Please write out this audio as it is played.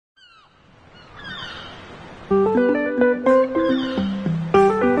My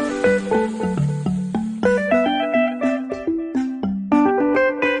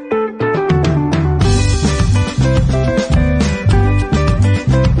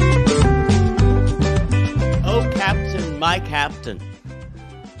captain,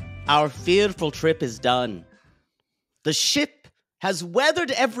 our fearful trip is done. The ship has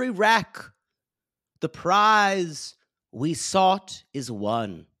weathered every wreck. The prize we sought is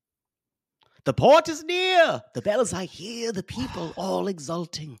won. The port is near, the bells I hear, the people all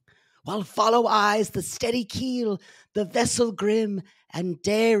exulting, while follow eyes the steady keel, the vessel grim and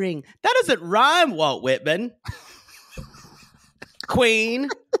daring. That doesn't rhyme, Walt Whitman. Queen,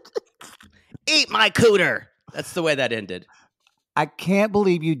 eat my cooter. That's the way that ended. I can't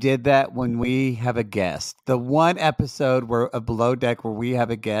believe you did that when we have a guest. The one episode of Below Deck where we have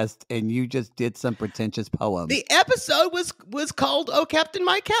a guest and you just did some pretentious poem. The episode was called "Oh Captain,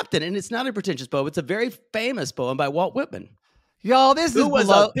 My Captain," and it's not a pretentious poem. It's a very famous poem by Walt Whitman. Y'all, this Who was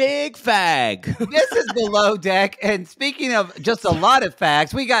a big fag. This is Below Deck. And speaking of just a lot of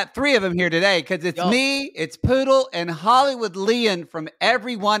facts, we got 3 of them here today because it's me, it's Poodle, and Hollywood Leon from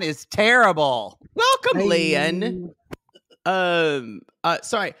Everyone is Terrible. Welcome, Leon.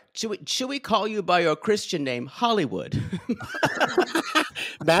 Sorry. Should we call you by your Christian name, Hollywood?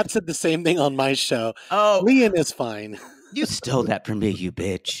 Matt said the same thing on my show. Oh, Leon is fine. You stole that from me, you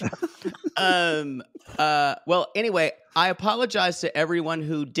bitch. Well, anyway, I apologize to everyone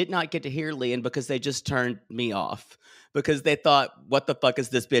who did not get to hear Leon because they just turned me off because they thought, "What the fuck is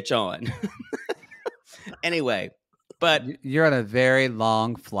this bitch on?" Anyway, but you're on a very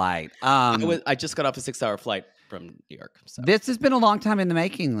long flight. I just got off a 6-hour flight from New York. So. This has been a long time in the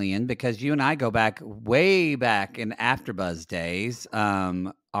making, Leon, because you and I go back way back in AfterBuzz days.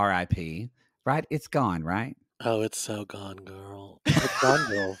 R.I.P. Right? It's gone, right? Oh, it's so gone, girl. It's gone,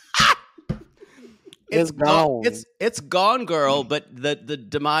 girl. It's gone. It's gone, girl. But the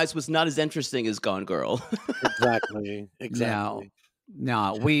demise was not as interesting as Gone Girl. Exactly.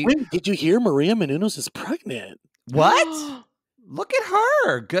 No. Wait, did you hear Maria Menounos is pregnant? What? Look at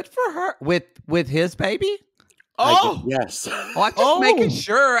her. Good for her. With his baby? Oh, yes. Oh, I'm just making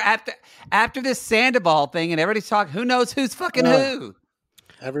sure after this Sandoval thing and everybody's talking, who knows who's fucking who?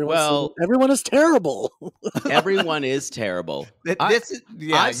 Everyone is terrible. Everyone is terrible.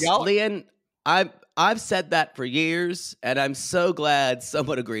 Leon, I've said that for years, and I'm so glad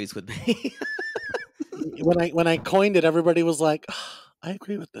someone agrees with me. When I coined it, everybody was like, "I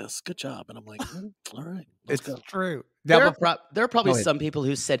agree with this. Good job." And I'm like, "All right, let's go." True. There are probably some people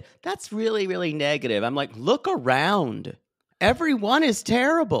who said that's really, really negative. I'm like, look around. Everyone is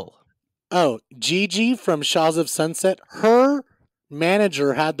terrible. Oh, Gigi from Shaws of Sunset, her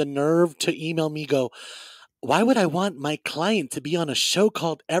manager had the nerve to email me, go, "Why would I want my client to be on a show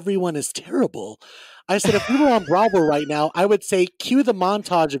called Everyone is Terrible?" I said, if we were on Bravo right now, I would say, cue the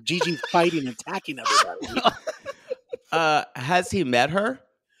montage of Gigi fighting and attacking everybody. Has he met her?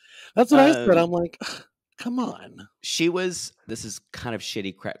 That's what I said. I'm like, come on. This is kind of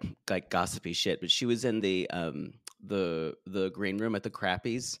shitty crap, like gossipy shit, but she was in the green room at the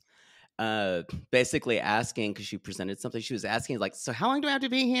Crappies. Basically asking, because she presented something, she was asking like, "So how long do I have to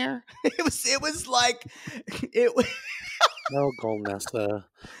be here?" It was like No, Golnessa.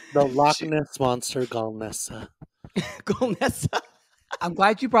 The Loch Ness monster, Golnessa. Golnessa. I'm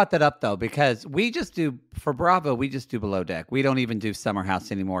glad you brought that up though, because for Bravo, we just do Below Deck. We don't even do Summer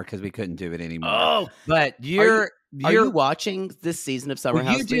House anymore because we couldn't do it anymore. Oh, but are you watching this season of Summer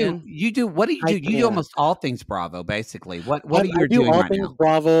House? You do. What do you do? You do almost all things Bravo, basically. What are you doing all right things now?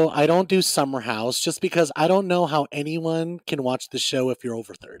 Bravo. I don't do Summer House just because I don't know how anyone can watch the show if you're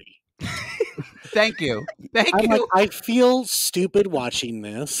over 30. Thank you. Like, I feel stupid watching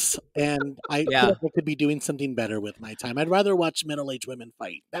this, and I feel like I could be doing something better with my time. I'd rather watch middle-aged women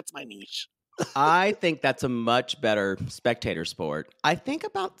fight. That's my niche. I think that's a much better spectator sport. I think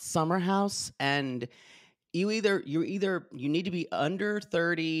about Summer House, and you need to be under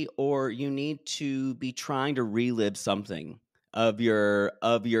 30 or you need to be trying to relive something of your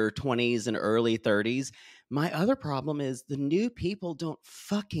 20s and early 30s. My other problem is the new people don't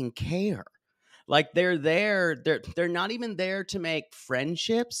fucking care. Like they're not even there to make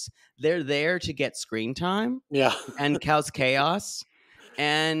friendships. They're there to get screen time. Yeah. And cause chaos.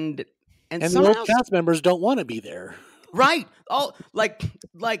 And the old cast members don't want to be there. Right. Oh, like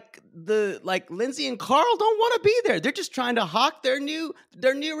Lindsay and Carl don't want to be there. They're just trying to hawk their new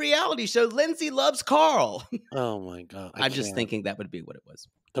reality show. Lindsay loves Carl. Oh my God. I'm just thinking that would be what it was.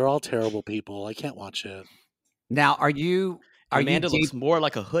 They're all terrible people. I can't watch it. Now, Amanda looks more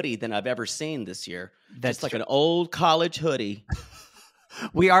like a hoodie than I've ever seen this year. That's like an old college hoodie.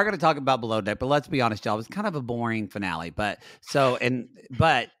 We are going to talk about Below Deck, but let's be honest, y'all. It was kind of a boring finale. But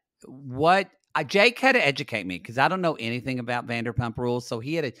what Jake had to educate me because I don't know anything about Vanderpump Rules. So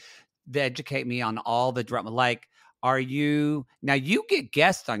he had to educate me on all the drama. Like, you get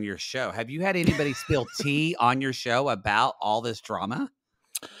guests on your show. Have you had anybody spill tea on your show about all this drama?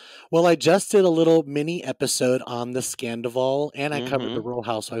 Well, I just did a little mini episode on the Scandival, and I covered the Real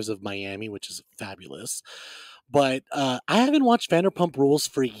Housewives of Miami, which is fabulous. But I haven't watched Vanderpump Rules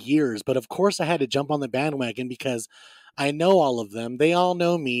for years, but of course I had to jump on the bandwagon because I know all of them. They all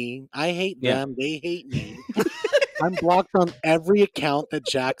know me. I hate them. They hate me. I'm blocked on every account that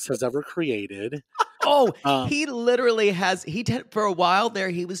Jax has ever created. Oh, he literally has. For a while there,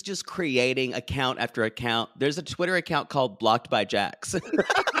 he was just creating account after account. There's a Twitter account called Blocked by Jax.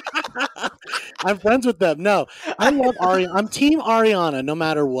 I'm friends with them. No, I love Ariana. I'm Team Ariana no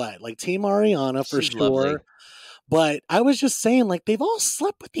matter what. Like Team Ariana for She's sure. lovely. But I was just saying, like, they've all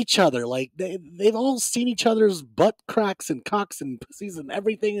slept with each other. Like, they've all seen each other's butt cracks and cocks and pussies and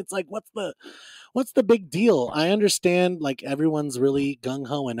everything. It's like, what's the big deal? I understand, like, everyone's really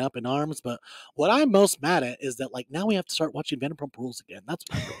gung-ho and up in arms, but what I'm most mad at is that, like, now we have to start watching Vanderpump Rules again. That's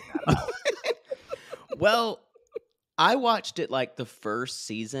what I'm really mad about. Well, I watched it like the first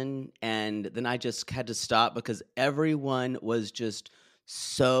season, and then I just had to stop because everyone was just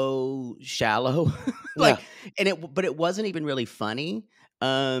so shallow. Like, but it wasn't even really funny.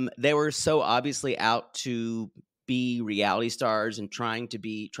 They were so obviously out to be reality stars and trying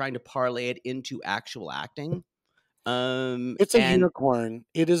to parlay it into actual acting. It's a unicorn.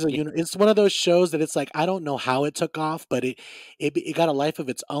 It is it's one of those shows that it's like, I don't know how it took off, but it got a life of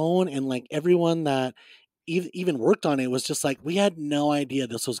its own. And like everyone that even worked on it was just like, we had no idea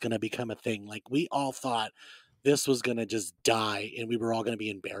this was going to become a thing. Like we all thought this was going to just die and we were all going to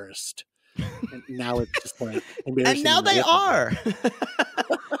be embarrassed. And now it's just like embarrassing. And now they are.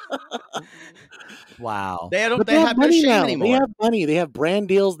 Wow. They have money no shame now. anymore. They have money. They have brand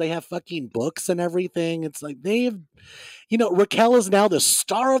deals. They have fucking books and everything. It's like Raquel is now the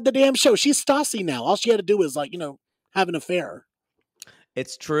star of the damn show. She's Stassi now. All she had to do was have an affair.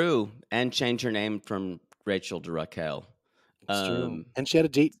 It's true. And change her name from Rachel to Raquel. It's true. And she had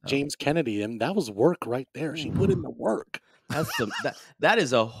a James Kennedy, and that was work right there. She put in the work. That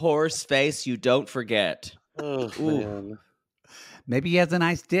is a horse face you don't forget. Oh, man. Maybe he has a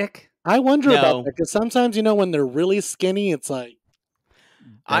nice dick. I wonder about that because sometimes, when they're really skinny, it's like.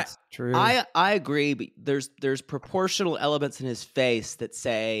 That's true. I agree, but there's proportional elements in his face that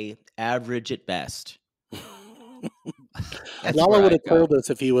say average at best. Lala would have told us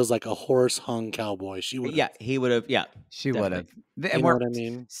if he was like a horse-hung cowboy. She would. Yeah, he would have. Yeah, she would have. You know what I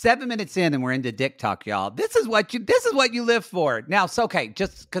mean? 7 minutes in, and we're into dick talk, y'all. This is what you live for. Now, it's okay.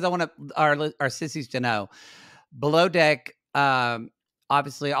 Just because I want our sissies to know, Below Deck.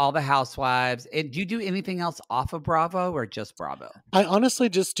 Obviously, all the housewives. And do you do anything else off of Bravo or just Bravo? I honestly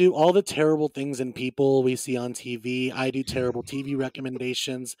just do all the terrible things in people we see on TV. I do terrible TV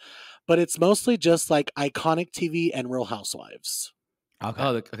recommendations, but it's mostly just like iconic TV and Real Housewives. Okay.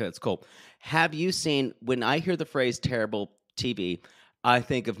 Oh, okay, that's cool. Have you seen, when I hear the phrase terrible TV, I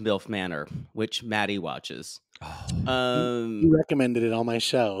think of MILF Manor, which Maddie watches. You recommended it on my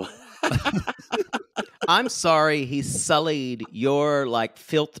show. I'm sorry he sullied your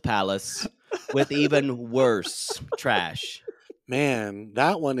filth palace with even worse trash. Man,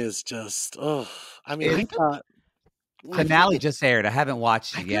 that one is just I mean, I thought finale just aired. I haven't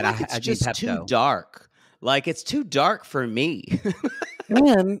watched it yet. It's just too dark. Like it's too dark for me.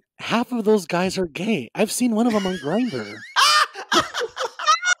 Man, half of those guys are gay. I've seen one of them on Grindr.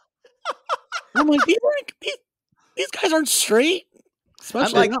 I'm like, these guys aren't straight.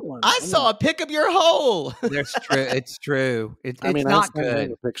 Especially I'm like, that one. I saw a pic of your hole. That's true. It's true. It's not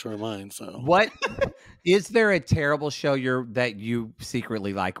good. A picture of mine. So, what is there a terrible show that you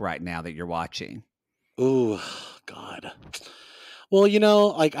secretly like right now that you're watching? Ooh, God. Well,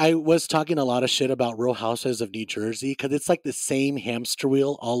 I was talking a lot of shit about Real Housewives of New Jersey because it's like the same hamster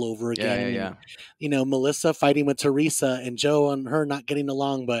wheel all over again. Yeah. Melissa fighting with Teresa and Joe and her not getting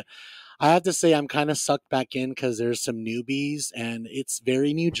along, but. I have to say I'm kind of sucked back in because there's some newbies and it's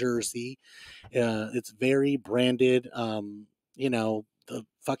very New Jersey. It's very branded, the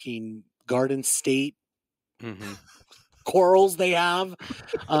fucking Garden State corals they have.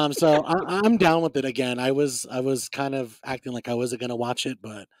 So I'm down with it again. I was kind of acting like I wasn't going to watch it,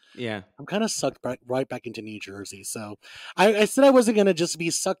 but yeah, I'm kind of sucked right back into New Jersey. So I said I wasn't going to just be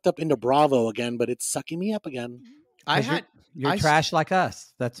sucked up into Bravo again, but it's sucking me up again. You're trash like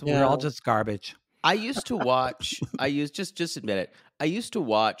us. We're all just garbage. I used to watch. Just admit it. I used to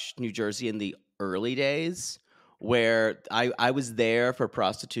watch New Jersey in the early days where I was there for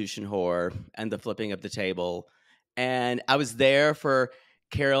prostitution whore and the flipping of the table, and I was there for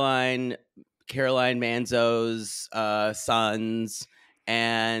Caroline Manzo's sons,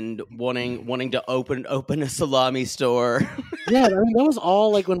 and wanting to open a salami store. Yeah, I mean, that was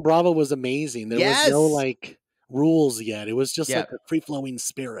all like when Bravo was amazing. There was no Yes. like rules yet. It was just Yeah. like a free flowing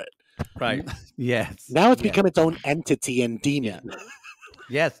spirit. Right. Yes. Now it's Yes. become its own entity and demon.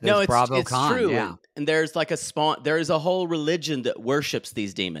 Yes. No, There's it's BravoCon. true. Yeah. And there's like there is a whole religion that worships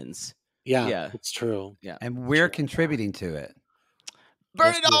these demons. Yeah, Yeah. it's true. Yeah. And we're contributing to it.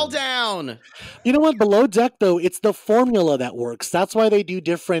 Burn Yes, it all we are. down. You know what? Below Deck, though, it's the formula that works. That's why they do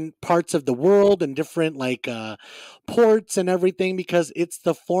different parts of the world and different like ports and everything, because it's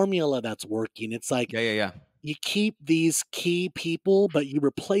the formula that's working. It's like Yeah. you keep these key people, but you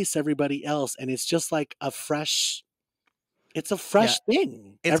replace everybody else, and it's just like a fresh. It's a fresh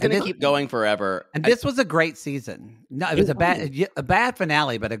thing. It's going to Every keep going forever. And this was a great season. No, it was a bad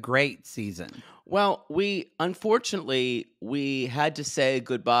finale, but a great season. Well, unfortunately we had to say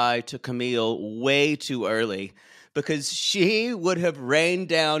goodbye to Camille way too early, because she would have rained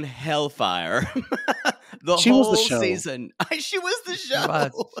down hellfire She was whole the show. season. She was the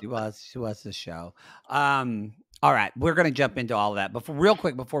show. She was the show. All right, we're going to jump into all of that. But real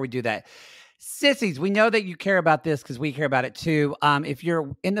quick, before we do that, sissies, we know that you care about this because we care about it too. If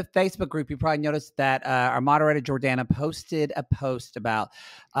you're in the Facebook group, you probably noticed that our moderator Jordana posted a post about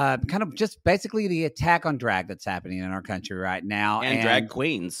kind of just basically the attack on drag that's happening in our country right now, And drag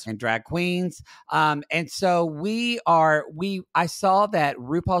queens. and drag queens. And so I saw that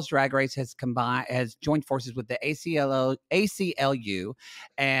RuPaul's Drag Race has joined forces with the ACLU,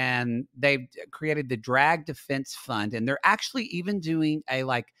 and they've created the Drag Defense Fund, and they're actually even doing a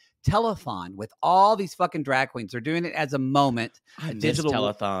telethon with all these fucking drag queens. They're doing it as a moment. I miss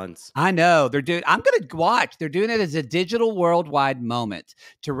telethons. I know. I'm going to watch. They're doing it as a digital worldwide moment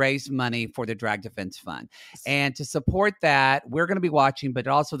to raise money for the Drag Defense Fund. And to support that, we're going to be watching, but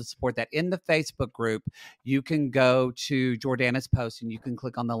also to support that in the Facebook group, you can go to Jordana's post and you can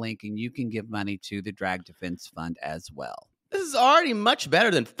click on the link and you can give money to the Drag Defense Fund as well. This is already much better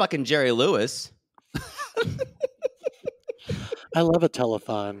than fucking Jerry Lewis. I love a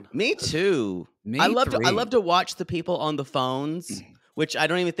telethon. Me too. I love to watch the people on the phones, which I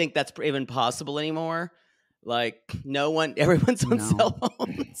don't even think that's even possible anymore. Like everyone's on cell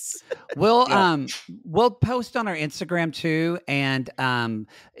phones. We'll post on our Instagram too, and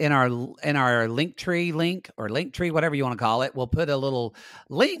in our link tree, whatever you want to call it, we'll put a little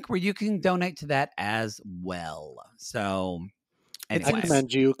link where you can donate to that as well. So, anyways. I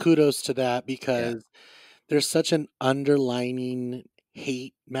commend you. Kudos to that, because there's such an underlining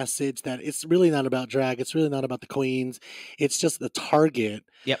hate message that it's really not about drag. It's really not about the queens. It's just the target.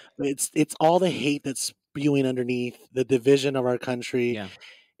 Yep. It's all the hate that's spewing underneath the division of our country. Yeah.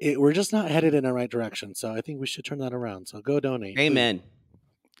 We're just not headed in the right direction. So I think we should turn that around. So go donate. Amen. Please.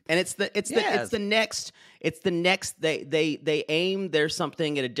 And it's the next they aim their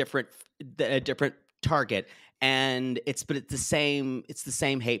something at a different target, and it's the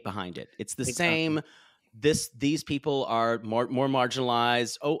same hate behind it. It's the same. These people are more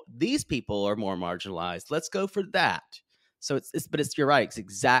marginalized. Oh, these people are more marginalized. Let's go for that. So you're right. It's the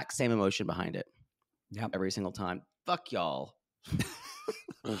exact same emotion behind it. Yep. Every single time. Fuck y'all.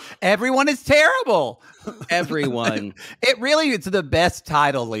 Everyone is terrible. Everyone. It's the best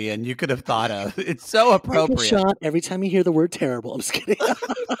title, Leon, you could have thought of. It's so appropriate. Take a shot every time you hear the word terrible. I'm just kidding.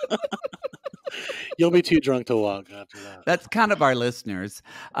 You'll be too drunk to walk after that. That's kind of our listeners.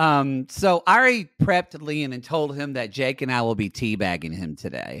 So I already prepped Leon and told him that Jake and I will be teabagging him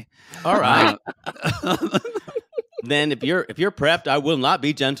today. All right. Then if you're prepped, I will not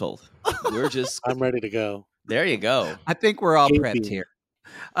be gentle. I'm ready to go. There you go. I think we're all prepped here.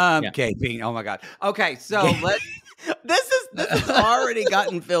 Gaping. Oh my God. Okay, so let's. This has already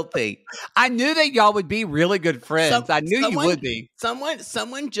gotten filthy. I knew that y'all would be really good friends. I knew you would be.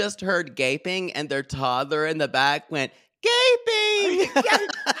 Someone just heard gaping, and their toddler in the back went, "Gaping!"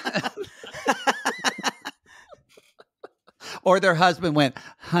 Or their husband went,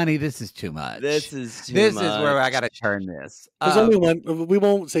 "Honey, this is too much. This is where I got to turn this." There's only one. We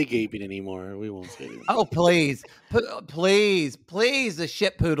won't say gaping anymore. We won't say it. Oh, please. Please. The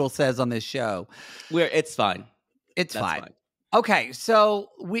shit poodle says on this show. It's fine. That's fine. Okay, so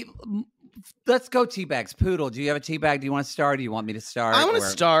let's go teabags. Poodle, do you have a teabag? Do you want to start, or do you want me to start? I want to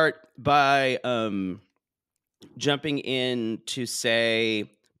start by jumping in to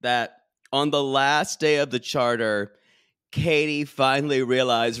say that on the last day of the charter, Katie finally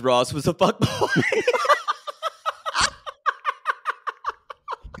realized Ross was a fuckboy.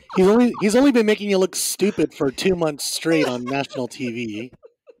 He's only been making you look stupid for 2 months straight on national TV.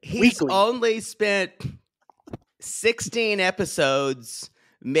 He's Weekly. only spent 16 episodes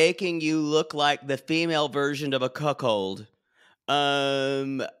making you look like the female version of a cuckold.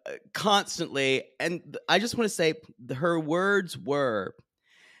 Constantly. And I just want to say her words were,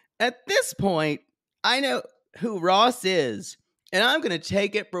 at this point, I know who Ross is, and I'm going to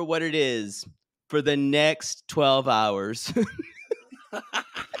take it for what it is for the next 12 hours.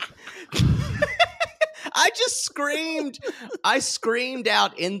 I screamed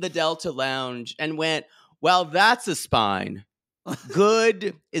out in the Delta Lounge and went, well, that's a spine.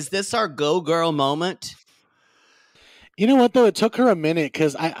 Good. Is this our go girl moment? You know what though? It took her a minute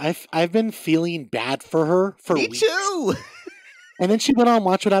because I've been feeling bad for her for Me weeks. too. And then she went on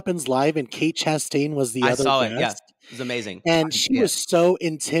Watch What Happens Live, and Kate Chastain was the I other saw guest. it. Yeah, it was amazing. And she was so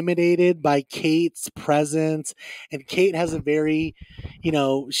intimidated by Kate's presence. And Kate has a very,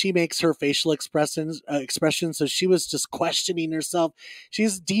 she makes her facial expressions. So she was just questioning herself.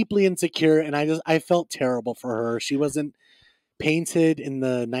 She's deeply insecure, and I felt terrible for her. She wasn't painted in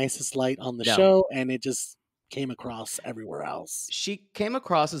the nicest light on the show, and it just came across everywhere else. She came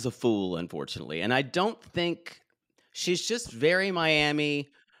across as a fool, unfortunately, and I don't think she's just very Miami.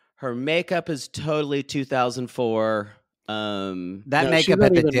 Her makeup is totally 2004. That makeup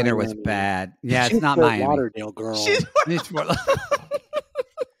at the dinner was bad. Yeah, she's it's not Fort Miami. Lauderdale girl.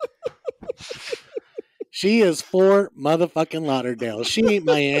 She is Fort motherfucking Lauderdale. She ain't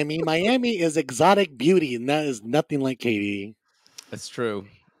Miami. Miami is exotic beauty, and that is nothing like Katie. That's true.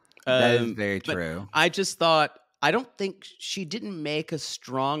 That is very true. I just thought, I don't think she didn't make a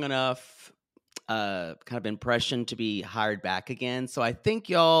strong enough kind of impression to be hired back again. So I think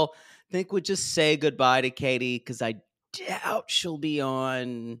y'all would just say goodbye to Katie, because I doubt she'll be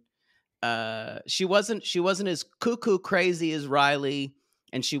on. She wasn't as cuckoo crazy as Riley,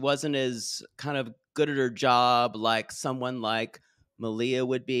 and she wasn't as kind of good at her job like someone like Malia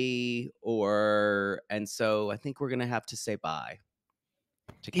would be, and so I think we're gonna have to say bye.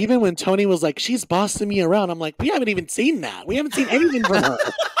 Even when Tony was like, she's bossing me around, I'm like, we haven't even seen that. We haven't seen anything from her.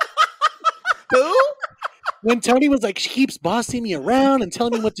 Who? When Tony was like, she keeps bossing me around and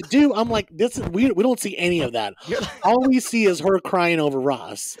telling me what to do, I'm like, we don't see any of that. All we see is her crying over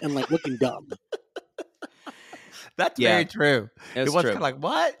Ross and like looking dumb. That's very true. It was kind of like,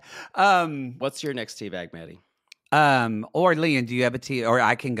 what? What's your next teabag, Maddie? Or Leon, do you have a tea? Or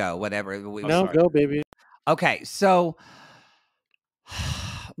I can go, whatever. Go, baby. Okay, so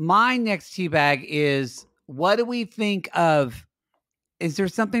my next teabag is, what do we think of? Is there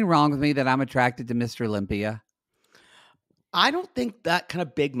something wrong with me that I'm attracted to Mr. Olympia? I don't think that kind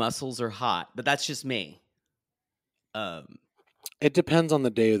of big muscles are hot, but that's just me. It depends on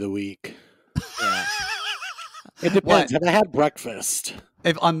the day of the week. Yeah. It depends. Have I had breakfast?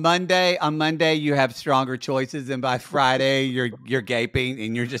 If on Monday you have stronger choices, and by Friday you're gaping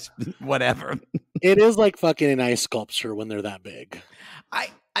and you're just whatever. It is like fucking an ice sculpture when they're that big.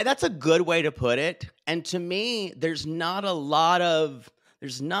 That's a good way to put it. And to me, there's not a lot of,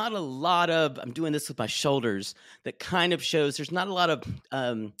 I'm doing this with my shoulders, that kind of shows there's not a lot of,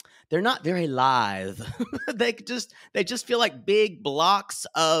 they're not very lithe. They just feel like big blocks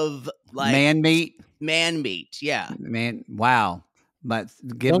of like man meat. Yeah. Man, wow. But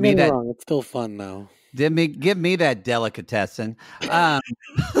give Don't me get me that. wrong, it's still fun though. Give me that delicatessen.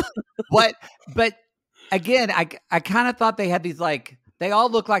 But again, I kind of thought they had these like, they all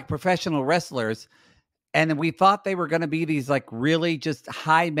look like professional wrestlers, and we thought they were going to be these like really just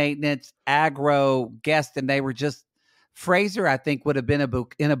high maintenance aggro guests, and they were just Fraser. I think would have been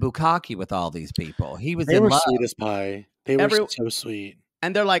in a bukkake with all these people. He was. They in were love. sweet as pie. They were so sweet.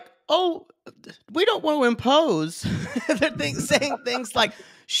 And they're like, oh, we don't want to impose. They're saying things like,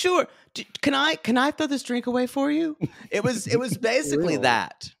 sure, can I throw this drink away for you? It was basically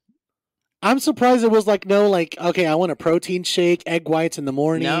that. I'm surprised it was like, no, like, okay, I want a protein shake, egg whites in the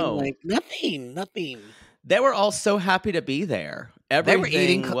morning. No. Like, nothing. They were all so happy to be there. They were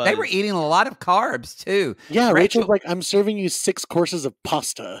eating a lot of carbs too. Yeah, Rachel's like, I'm serving you 6 courses of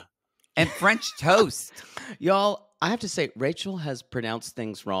pasta. And French toast. Y'all, I have to say, Rachel has pronounced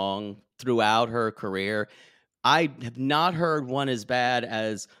things wrong throughout her career. I have not heard one as bad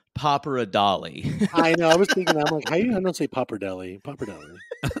as Paparadali. I know. I was thinking, I'm like, how do you not say Pappardeli?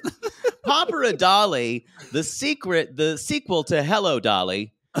 Paparadali, the sequel to Hello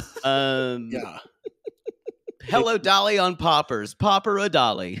Dolly. Yeah. Hello Dolly on poppers.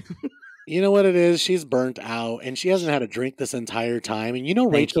 Paparadali. You know what it is? She's burnt out, and she hasn't had a drink this entire time.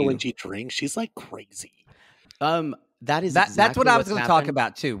 And Rachel, when she drinks, she's like crazy. That's what I was going to talk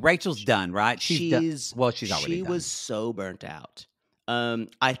about too. Rachel's done, right? She's done. Well, she's already done. She was so burnt out.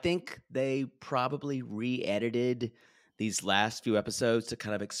 I think they probably re-edited these last few episodes to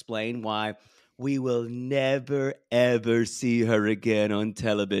kind of explain why we will never ever see her again on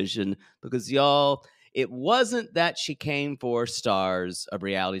television. Because y'all, it wasn't that she came for stars of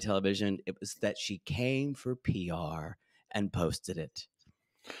reality television; it was that she came for PR and posted it.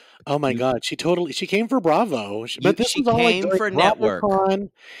 Oh my You, God, she came for Bravo, but this she was all like came during for network. BravoCon.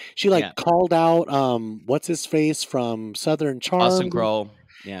 She like Yeah, called out what's his face from Southern Austin Charm. Kroll.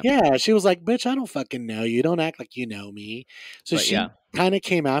 Yeah, Yeah, she was like, "Bitch, I don't fucking know you. Don't act like you know me." So but she yeah. kind of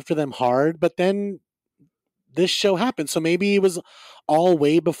came after them hard, but then this show happened. So maybe it was all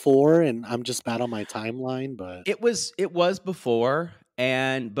way before, and I'm just bad on my timeline. But It was before,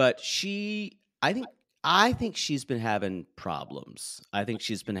 but I think she's been having problems. I think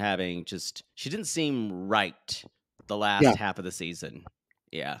she's been having she didn't seem right the yeah, last half of the season.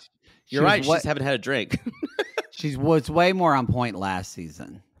 Yeah. She You're was right, she what just haven't had a drink. she was way more on point last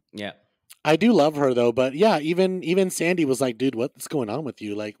season. Yeah. I do love her though. But yeah, even Sandy was like, "Dude, what's going on with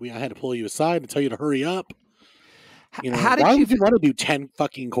you? Like, I had to pull you aside and tell you to hurry up. How did Why you would you want to do 10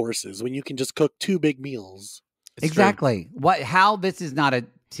 fucking courses when you can just cook 2 big meals?" It's exactly how this is not a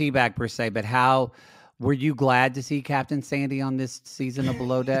teabag per se, but how were you glad to see Captain Sandy on this season of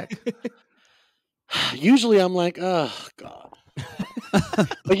Below Deck? Usually I'm like, "Oh God."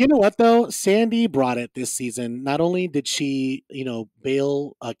 But you know what though? Sandy brought it this season. Not only did she,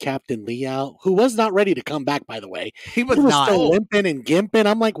 bail Captain Lee out, who was not ready to come back, by the way. He was He was not. still limping and gimping.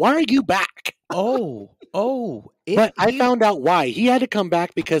 I'm like, why are you back? But I found out why. He had to come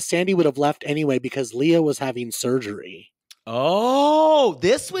back because Sandy would have left anyway because Leah was having surgery.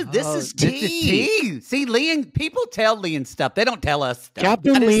 this is This is tea. tea. See, Leon, people tell Leon stuff. They don't tell us stuff.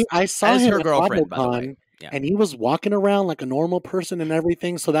 Captain Lee, I saw is him her at girlfriend, by the way. BravoCon, Yeah. and he was walking around like a normal person and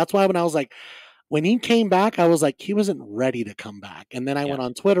everything. So that's why when I was like, when he came back, I was like, he wasn't ready to come back. And then I went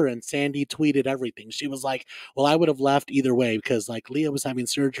on Twitter and Sandy tweeted everything. She was like, well, I would have left either way because like Leah was having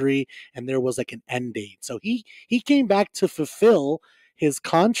surgery and there was like an end date. So he came back to fulfill his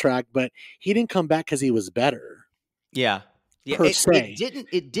contract, but he didn't come back because he was better. Yeah. Yeah. Per se.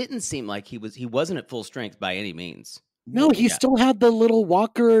 It didn't seem like he wasn't at full strength by any means. No, he still had the little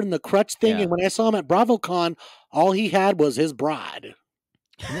walker and the crutch thing. Yeah. And when I saw him at BravoCon, all he had was his bride.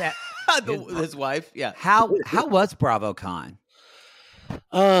 Yeah. His wife. Yeah. How was BravoCon?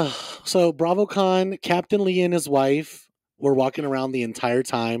 So BravoCon, Captain Lee and his wife were walking around the entire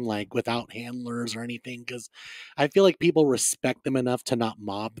time, like without handlers or anything, because I feel like people respect them enough to not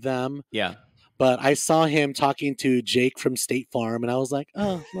mob them. Yeah. But I saw him talking to Jake from State Farm, and I was like,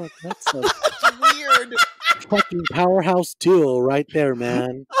 oh, look, that's a weird fucking powerhouse duo right there,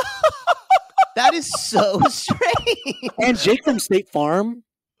 man. That is so strange. And Jake from State Farm,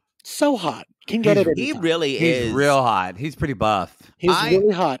 so hot. Can get it. He really He's is real hot. He's pretty buff. He's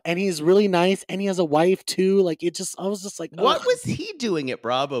really hot, and he's really nice, and he has a wife too. Like I was just like, what was he doing at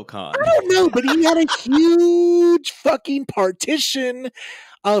BravoCon? I don't know, but he had a huge fucking partition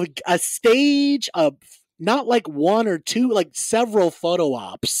of a stage of not like one or two, like several photo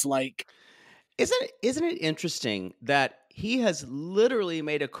ops. Like, isn't it interesting that he has literally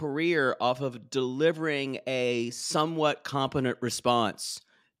made a career off of delivering a somewhat competent response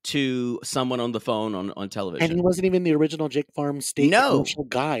to someone on the phone on television? And he wasn't even the original Jake Farm state commercial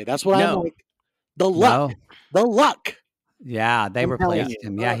guy. That's what I'm like. The luck. Yeah, they replaced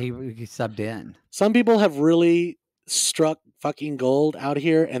him. Yeah, he subbed in. Some people have really struck fucking gold out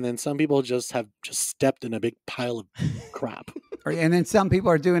here, and then some people just have stepped in a big pile of crap. And then some people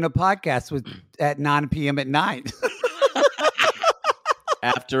are doing a podcast at 9 p.m. at night.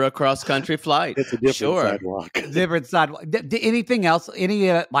 After a cross-country flight. It's a different sidewalk. Different sidewalk. Anything else?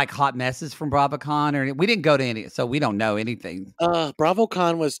 Any like hot messes from BravoCon? Or we didn't go to any, so we don't know anything.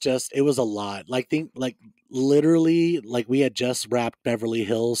 BravoCon was it was a lot. Literally, we had just wrapped Beverly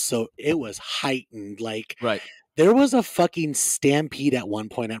Hills, so it was heightened. Right. There was a fucking stampede at one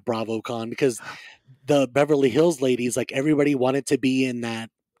point at BravoCon because the Beverly Hills ladies, everybody wanted to be in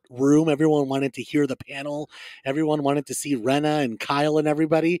that room. Everyone wanted to hear the panel. Everyone wanted to see Renna and Kyle and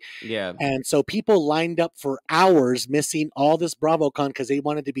everybody. Yeah. And so people lined up for hours missing all this BravoCon because they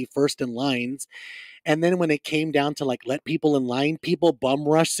wanted to be first in lines. And then when it came down to let people in line, people bum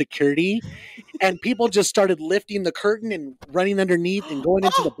rushed security and people just started lifting the curtain and running underneath and going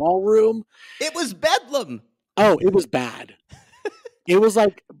into the ballroom. It was bedlam. Oh, it was bad. It was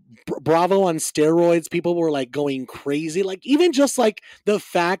like Bravo on steroids. People were going crazy. Even just the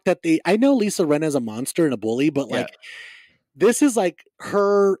fact that I know Lisa Rinna is a monster and a bully, but this is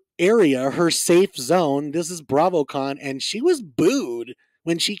her area, her safe zone. This is BravoCon, and she was booed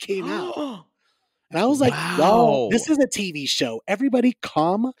when she came out. And I was like, y'all, Wow. this is a TV show. Everybody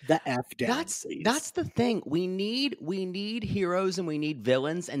calm the F down, That's please. the thing. We need heroes and we need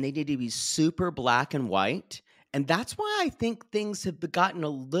villains, and they need to be super black and white. And that's why I think things have gotten a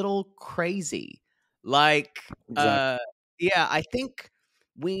little crazy. Like, Exactly. yeah, I think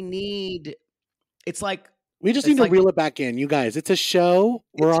we need. It's like We just need to reel it back in, you guys. It's a show.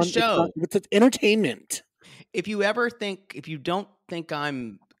 It's a show. It's entertainment. If you don't think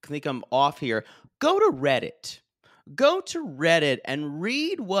I'm off here, go to Reddit. Go to Reddit and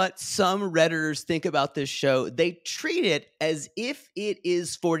read what some Redditors think about this show. They treat it as if it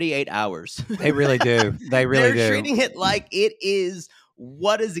is 48 hours. They really do. They really They're do. treating it like it is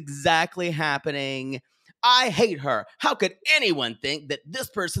what is exactly happening. I hate her. How could anyone think that this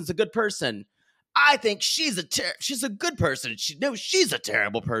person's a good person? I think she's a good person. She's a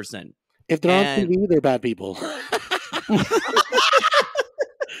terrible person. If they're on TV, they're bad people.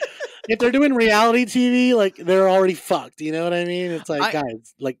 If they're doing reality TV, like they're already fucked. You know what I mean? It's like,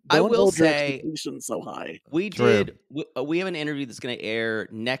 guys, like don't hold your expectations so high. We have an interview that's going to air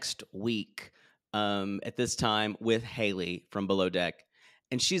next week at this time with Haley from Below Deck.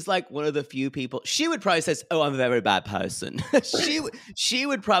 And she's like one of the few people. She would probably say, "Oh, I'm a very bad person." she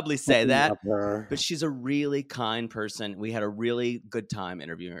would probably say that, but she's a really kind person. We had a really good time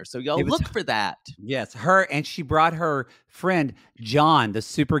interviewing her. So y'all look for that. Yes, her, and she brought her friend John, the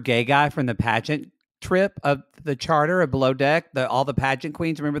super gay guy from the pageant trip of the charter of Below Deck. All the pageant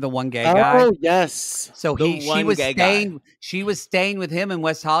queens. Remember the one gay guy? Oh yes. So she was staying with him in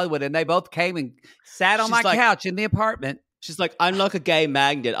West Hollywood, and they both came and sat on my couch in the apartment. She's like, I'm like a gay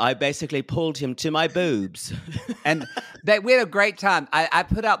magnet. I basically pulled him to my boobs. And we had a great time. I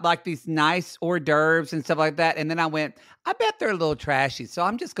put out like these nice hors d'oeuvres and stuff like that. And then I went, I bet they're a little trashy. So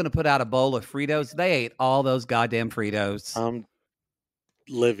I'm just going to put out a bowl of Fritos. They ate all those goddamn Fritos.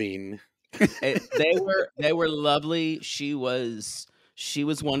 Living. They were lovely. She was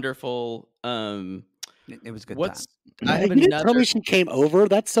wonderful. It was a good time. You didn't tell me she came over.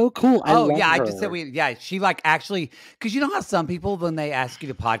 That's so cool. I just said she like actually, because you know how some people, when they ask you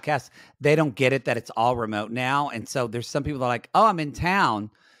to podcast, they don't get it that it's all remote now. And so there's some people that are like, oh, I'm in town.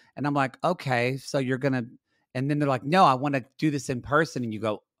 And I'm like, okay, so you're going to, and then they're like, no, I want to do this in person. And you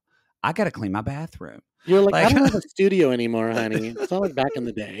go, I got to clean my bathroom. You're like, I don't have a studio anymore, honey. It's not like back in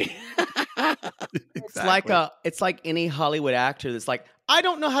the day. Exactly. It's like any Hollywood actor that's like, I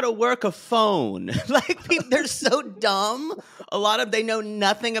don't know how to work a phone. Like people, they're so dumb. A lot of they know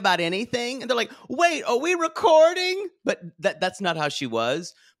nothing about anything, and they're like, "Wait, are we recording?" But that's not how she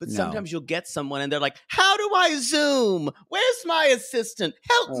was. But sometimes you'll get someone, and they're like, "How do I Zoom? Where's my assistant?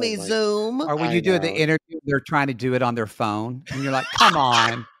 Help me Zoom." Or when you do the interview, they're trying to do it on their phone, and you're like, "Come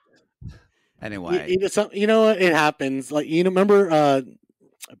on." Anyway, you know what? It happens. Like remember.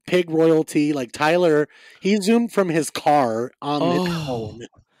 Pig royalty, like Tyler, he zoomed from his car on his phone.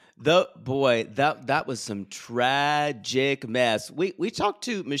 That was some tragic mess. We talked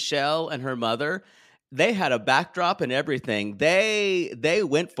to Michelle and her mother. They had a backdrop and everything. They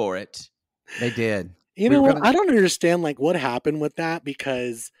went for it. They did. You know what? I don't understand like what happened with that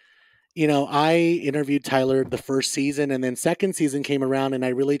because I interviewed Tyler the first season and then second season came around and I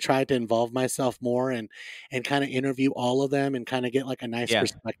really tried to involve myself more and kind of interview all of them and kind of get like a nice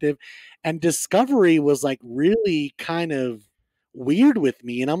perspective. And Discovery was like really kind of weird with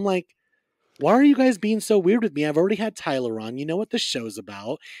me. And I'm like, why are you guys being so weird with me? I've already had Tyler on. You know what the show's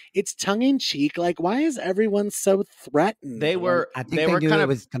about. It's tongue in cheek. Like, why is everyone so threatened? I think they knew it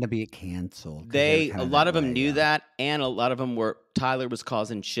was going to be canceled. A lot of them knew that, and a lot of them were. Tyler was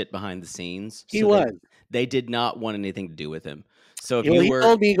causing shit behind the scenes. He was. They did not want anything to do with him. So he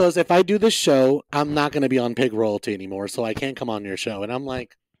told me, he goes, if I do this show, I'm not going to be on Pig Royalty anymore, so I can't come on your show. And I'm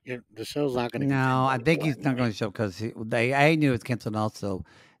like, the show's not going to. No, I think he's not going to show because I knew it was canceled. And also,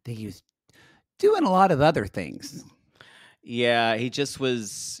 I think he was doing a lot of other things. Yeah, he just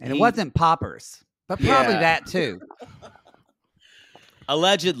was. And it wasn't poppers, but probably that too.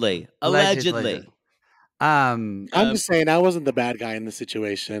 Allegedly. I'm just saying I wasn't the bad guy in the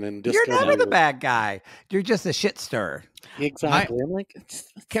situation. And you're never the bad guy. You're just a shit stirrer. Exactly. I'm like,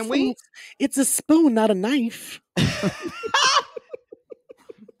 it's a spoon, not a knife.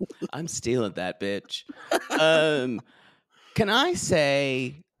 I'm stealing that bitch. Can I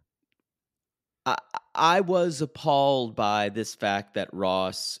say I was appalled by this fact that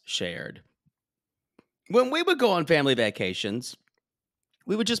Ross shared. When we would go on family vacations,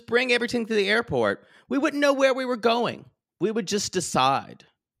 we would just bring everything to the airport. We wouldn't know where we were going. We would just decide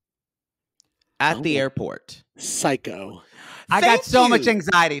at the airport. Psycho. I got so much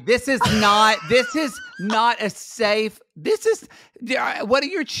anxiety. This is not a safe. Yeah, what are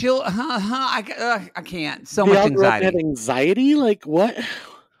your I can't. So They much all grew up and anxiety. had anxiety? Like, what?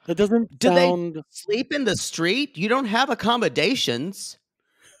 That doesn't Do they sound... sleep in the street? You don't have accommodations.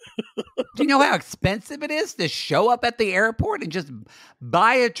 Do you know how expensive it is to show up at the airport and just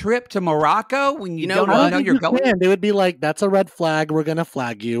buy a trip to Morocco when you You know don't I what? don't know think you're you going? can. They would be like, that's a red flag. We're going to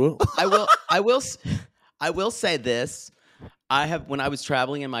flag you. I will say this. When I was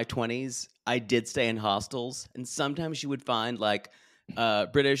traveling in my 20s, I did stay in hostels, and sometimes you would find like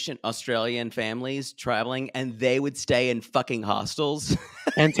British and Australian families traveling, and they would stay in fucking hostels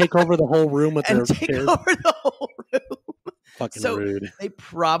And take over the whole room with and their take kids. over the whole room. Fucking So rude. they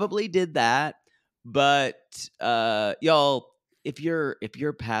probably did that, but y'all, if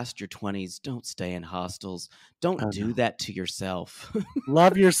you're past your 20s, don't stay in hostels. Don't Oh, do no. that to yourself.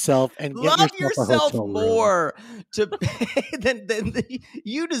 Love yourself and get Love yourself a yourself hotel room. more to than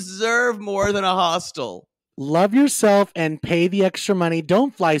you deserve more than a hostel. Love yourself and pay the extra money.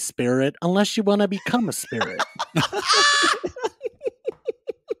 Don't fly Spirit unless you want to become a spirit.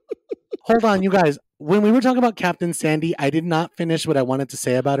 Hold on, you guys. When we were talking about Captain Sandy, I did not finish what I wanted to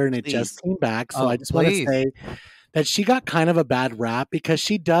say about her, and it just Please. came back. So Oh, I just want to please. say that she got kind of a bad rap because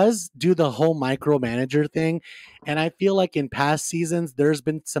she does do the whole micromanager thing. And I feel like in past seasons, there's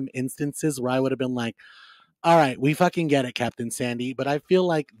been some instances where I would have been like, all right, we fucking get it, Captain Sandy. But I feel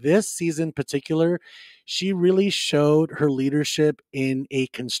like this season in particular, she really showed her leadership in a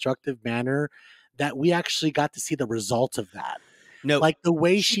constructive manner that we actually got to see the result of that. No, Like the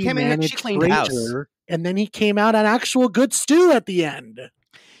way she she came in here, she managed cleaned house. Fraser, and then he came out an actual good stew at the end.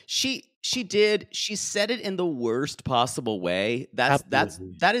 She did. She said it in the worst possible way.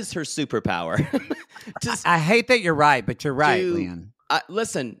 Absolutely. That is her superpower. Just I hate that you're right, but you're right, do- Leon.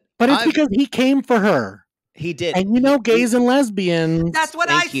 Listen, But it's because he came for her. he did. And you know, gays and lesbians. That's what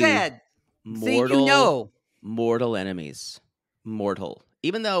Thank I you. said. See, mortal, you know. mortal enemies. Mortal.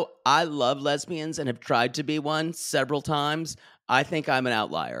 Even though I love lesbians and have tried to be one several times, I think I'm an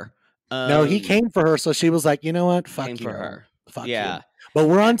outlier. No, he came for her. So she was like, you know what? Fuck Came you. for her. Fuck Yeah. you. But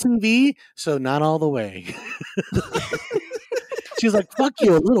we're on TV, so not all the way. She's like, fuck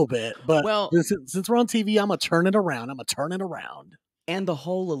you a little bit. But Well- since we're on TV, I'm going to turn it around. And the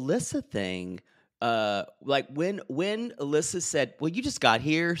whole Alyssa thing, like when Alyssa said, "Well, you just got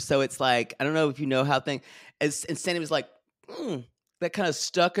here," so it's like I don't know if you know how and Sandy was like, that kind of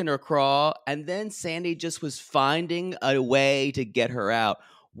stuck in her craw, and then Sandy just was finding a way to get her out.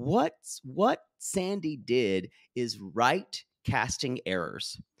 What Sandy did is right casting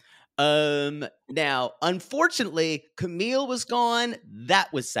errors. Now, unfortunately, Camille was gone.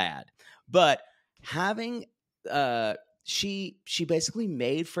 That was sad, but having she basically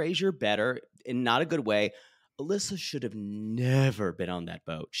made Fraser better in not a good way. Alyssa should have never been on that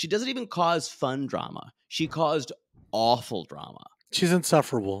boat. She doesn't even cause fun drama. She caused awful drama. She's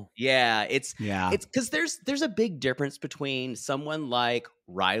insufferable. Yeah, it's Yeah. it's because there's a big difference between someone like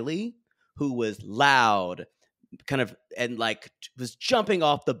Riley, who was loud, kind of, and like was jumping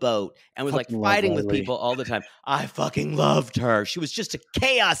off the boat and was Fucking like love fighting with Riley. people all the time. I fucking loved her. She was just a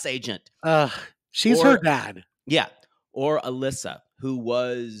chaos agent. She's her dad. Yeah. Or Alyssa, who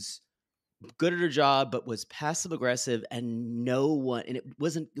was good at her job, but was passive aggressive, and it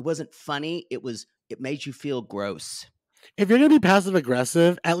wasn't funny. It made you feel gross. If you're gonna be passive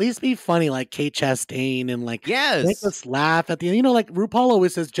aggressive, at least be funny, like Kate Chastain, and like Yes. make us laugh at the end. You know, like RuPaul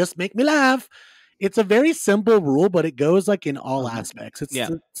always says, "Just make me laugh." It's a very simple rule, but it goes like in all aspects. It's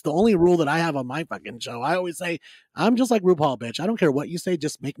the only rule that I have on my fucking show. I always say, "I'm just like RuPaul, bitch. I don't care what you say.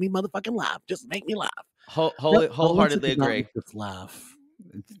 Just make me motherfucking laugh. Just make me laugh." Wholeheartedly agree. Just laugh.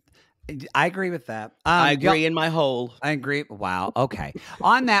 I agree with that. I agree in my hole. I agree. Wow. Okay.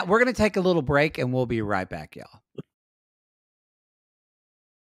 On that, we're going to take a little break and we'll be right back, y'all.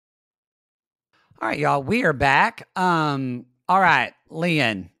 All right, y'all. We are back. All right,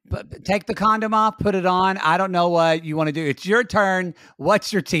 Leon, take the condom off, put it on. I don't know what you want to do. It's your turn.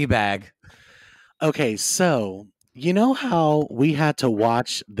 What's your tea bag? Okay, so you know how we had to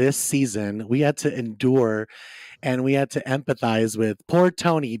watch this season? We had to endure and we had to empathize with poor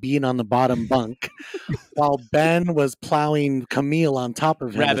Tony being on the bottom bunk while Ben was plowing Camille on top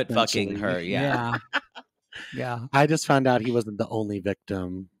of him. Rabbit fucking essentially. her. Yeah. Yeah. I just found out he wasn't the only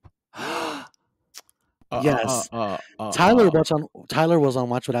victim. Yes. Tyler was on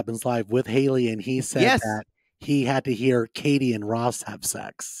Watch What Happens Live with Haley, and he said that he had to hear Katie and Ross have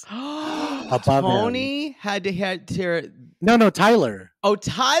sex. Above Tony him. had to hear it. No, Tyler. Oh,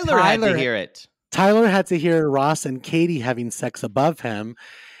 Tyler had to hear it. Tyler had to hear Ross and Katie having sex above him.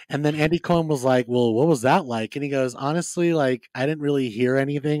 And then Andy Cohen was like, well, what was that like? And he goes, honestly, like, I didn't really hear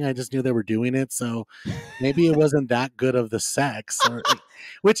anything. I just knew they were doing it. So maybe it wasn't that good of the sex,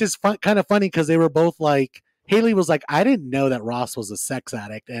 which is kind of funny because they were both like, Haley was like, I didn't know that Ross was a sex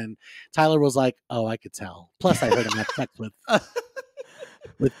addict. And Tyler was like, oh, I could tell. Plus, I heard him have sex with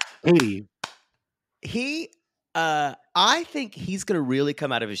Katie. I think he's going to really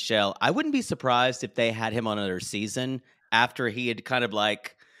come out of his shell. I wouldn't be surprised if they had him on another season after he had kind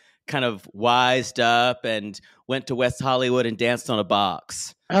of wised up and went to West Hollywood and danced on a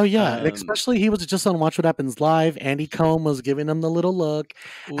box. Oh, yeah. Especially he was just on Watch What Happens Live. Andy Cohen was giving him the little look,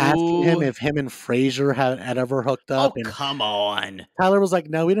 asking him if him and Fraser had ever hooked up. Oh, come on. Tyler was like,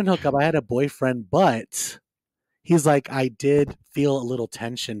 no, we didn't hook up. I had a boyfriend, but he's like, I did feel a little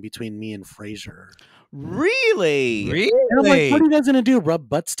tension between me and Fraser. Really? And I'm like, what are you guys going to do? Rub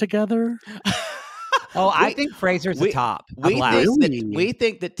butts together? I think Fraser's a top. We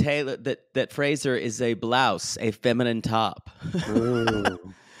think that Fraser is a blouse, a feminine top. Ooh.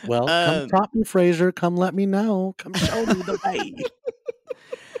 Well, come top me, Fraser. Come let me know. Come show me the way.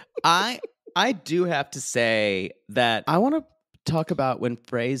 I do have to say that I want to talk about when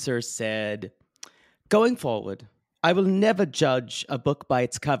Fraser said, going forward, I will never judge a book by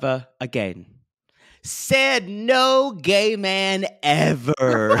its cover again. Said no gay man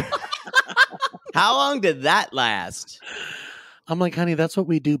ever. How long did that last? I'm like, honey, that's what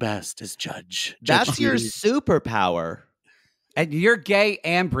we do best is judge. That's your superpower. And you're gay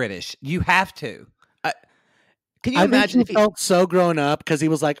and British. You have to. Can you imagine if he felt so grown up because he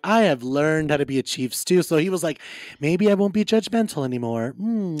was like, I have learned how to be a chief stew. So he was like, maybe I won't be judgmental anymore.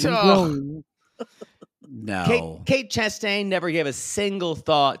 No. Kate Chastain never gave a single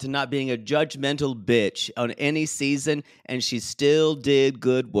thought to not being a judgmental bitch on any season, and she still did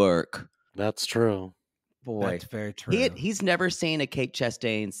good work. That's true. Boy, that's very true. He's never seen a Kate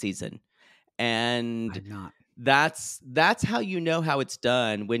Chastain season, and I'm not. That's how you know how it's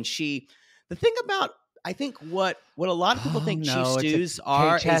done. When the thing about, I think what a lot of people think chief stews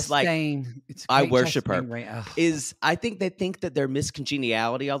are is like, I worship her. Is I think they think that they're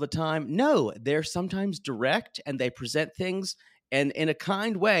miscongeniality all the time. No, they're sometimes direct and they present things and in a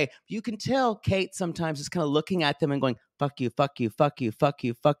kind way. You can tell Kate sometimes is kind of looking at them and going, fuck you, fuck you, fuck you, fuck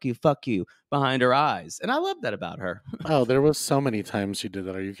you, fuck you, fuck you, behind her eyes. And I love that about her. Oh, there was so many times she did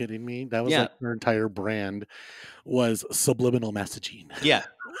that. Are you kidding me? That was like her entire brand was subliminal messaging. Yeah.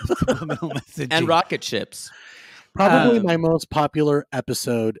 Subliminal messaging. And rocket ships. Probably my most popular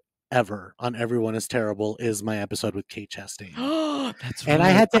episode ever on Everyone is Terrible is my episode with Kate Chastain. That's and right.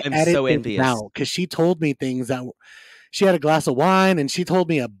 I had to I'm edit so it envious. out because she told me things that she had a glass of wine and she told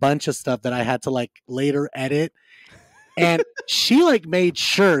me a bunch of stuff that I had to like later edit. And she like made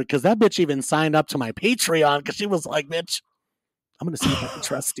sure, because that bitch even signed up to my Patreon because she was like, bitch, I'm going to see if I can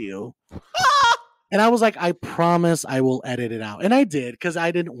trust you. And I was like, I promise I will edit it out. And I did because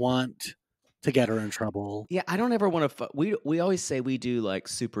I didn't want to get her in trouble. Yeah, I don't ever want to. We always say we do like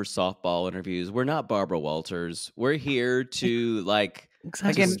super softball interviews. We're not Barbara Walters. We're here to like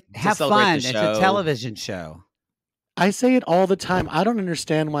again have fun. It's a television show. I say it all the time. I don't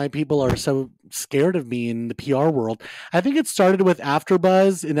understand why people are so scared of me in the PR world. I think it started with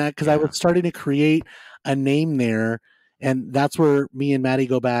AfterBuzz in that because I was starting to create a name there. And that's where me and Maddie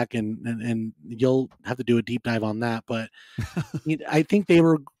go back, and you'll have to do a deep dive on that. But I think they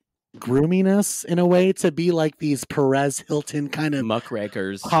were grooming us in a way to be like these Perez Hilton kind of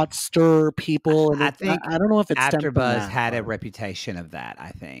muckrakers, hot stir people. And I think I don't know if it's AfterBuzz had a reputation of that. I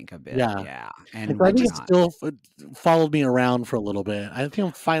think a bit, yeah. And I think it still followed me around for a little bit. I think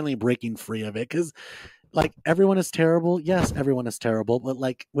I'm finally breaking free of it because, like, everyone is terrible. Yes, everyone is terrible, but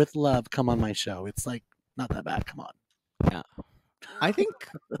like with love, come on my show. It's like not that bad. Come on. Yeah, I think.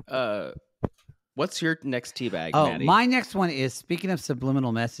 What's your next teabag? Oh, Maddie? My next one is, speaking of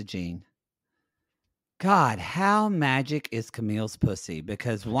subliminal messaging. God, how magic is Camille's pussy?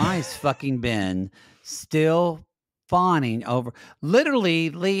 Because why is fucking Ben still fawning over?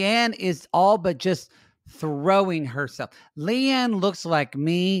 Literally, Leanne is all but just throwing herself. Leanne looks like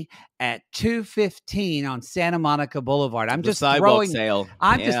me at 2:15 on Santa Monica Boulevard. I'm just throwing. Sale.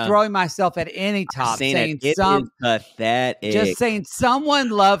 I'm just throwing myself at any top, saying it is pathetic. Just saying, someone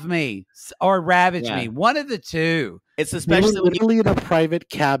love me or ravage me. One of the two. It's especially when literally in a private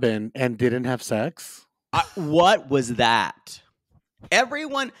cabin and didn't have sex. What was that?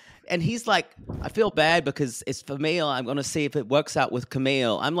 Everyone. And he's like, I feel bad because it's Camille. I'm going to see if it works out with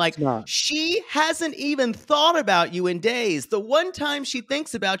Camille. I'm like, she hasn't even thought about you in days. The one time she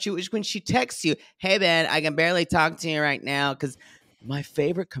thinks about you is when she texts you, hey, man, I can barely talk to you right now because My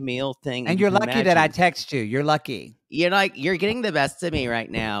favorite Camille thing. And you you're can lucky that I imagine. text you. You're lucky. You're like, you're getting the best of me right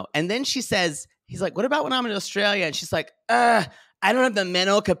now. And then she says, he's like, what about when I'm in Australia? And she's like, I don't have the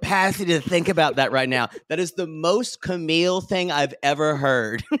mental capacity to think about that right now. That is the most Camille thing I've ever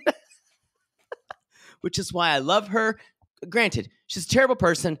heard. Which is why I love her. Granted, she's a terrible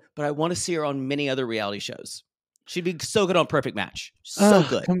person, but I want to see her on many other reality shows. She'd be so good on Perfect Match. So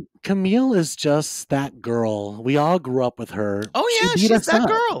good. Camille is just that girl. We all grew up with her. Oh, yeah, she's that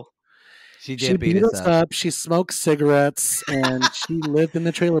girl. She did beat us up. She smoked cigarettes and she lived in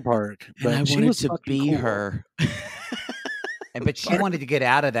the trailer park. But and I she wanted was to be cool. her. But she wanted to get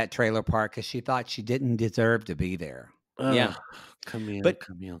out of that trailer park because she thought she didn't deserve to be there. Yeah. Camille.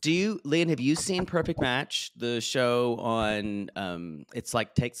 Do you, Leon, have you seen Perfect Match, the show on, it's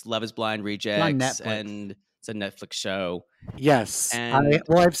like takes Love is Blind rejects and it's a Netflix show. Yes. And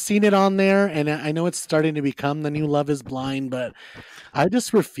I've seen it on there and I know it's starting to become the new Love is Blind, but I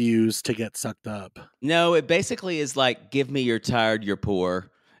just refuse to get sucked up. No, it basically is like, give me you're tired, you're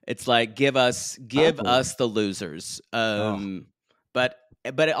poor. It's like, give us the losers. But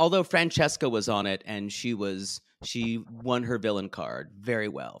although Francesca was on it and she won her villain card very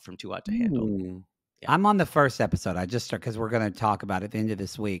well from Too Hot to Handle. Yeah. I'm on the first episode. I just started because we're going to talk about it at the end of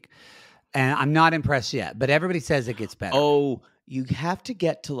this week. And I'm not impressed yet, but everybody says it gets better. Oh, you have to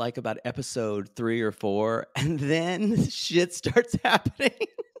get to like about episode 3 or 4 and then shit starts happening.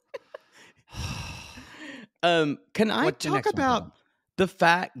 Can I talk about the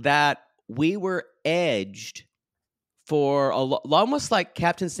fact that we were edged for almost like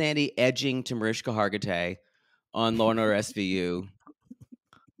Captain Sandy edging to Mariska Hargitay on Law & Order SVU.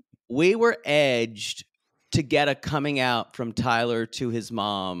 We were edged to get a coming out from Tyler to his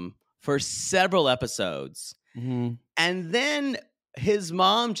mom for several episodes. Mm-hmm. And then his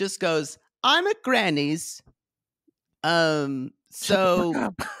mom just goes, I'm at Granny's. So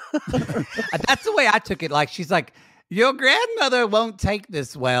that's the way I took it. Like, she's like, your grandmother won't take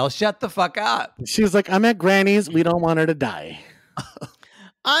this well. Shut the fuck up. She was like, I'm at Granny's. We don't want her to die.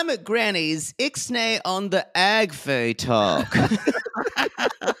 I'm at Granny's. Ixnay on the Agfe talk.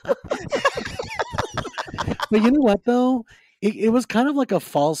 But you know what, though? It was kind of like a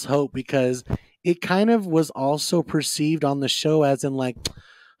false hope because it kind of was also perceived on the show as in like,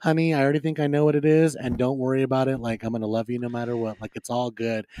 honey, I already think I know what it is and don't worry about it. Like, I'm going to love you no matter what. Like, it's all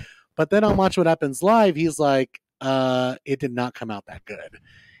good. But then on Watch What Happens Live, he's like, it did not come out that good.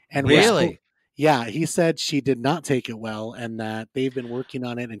 And really? Yeah, he said she did not take it well and that they've been working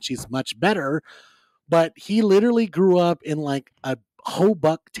on it and she's much better. But he literally grew up in like a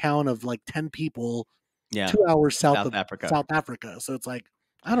Hobuck town of like 10 people, 2 hours south of South Africa. So it's like,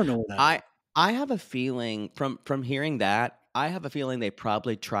 I don't know what that is. I have a feeling from hearing that, I have a feeling they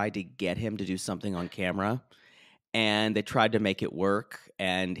probably tried to get him to do something on camera and they tried to make it work.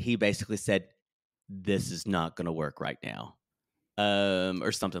 And he basically said, this is not going to work right now.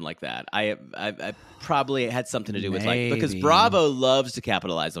 Or something like that. I probably had something to do with like, because Bravo loves to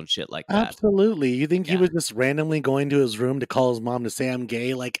capitalize on shit like that. Absolutely. You think he was just randomly going to his room to call his mom to say I'm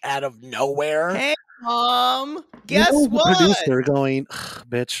gay, like out of nowhere? Hey, Mom, guess what? The producer going,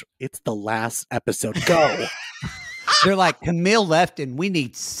 bitch, it's the last episode. Go. They're like, Camille left and we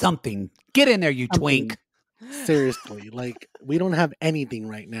need something. Get in there, you twink. Seriously, like we don't have anything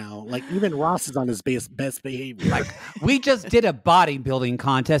right now. Like even Ross is on his best behavior. Like we just did a bodybuilding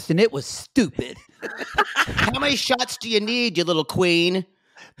contest and it was stupid. How many shots do you need, you little queen?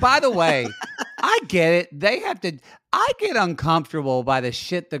 By the way, I get it. They have to. I get uncomfortable by the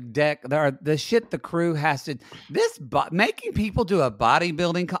shit the shit the crew has to. Making people do a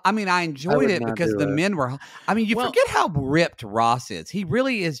bodybuilding. I mean, I enjoyed it because the men were. I mean, you forget how ripped Ross is. He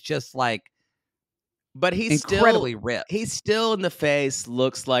really is just like. But he's incredibly ripped. He's still in the face,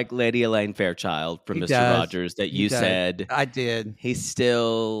 looks like Lady Elaine Fairchild from Mr. Rogers that you said. I did. He's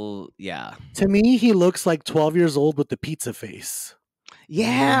still, yeah. To me, he looks like 12 years old with the pizza face.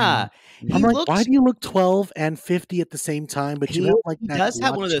 Yeah. I'm like, why do you look 12 and 50 at the same time? But you have like that. He does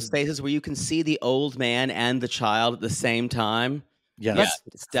have one of those faces where you can see the old man and the child at the same time. Yes.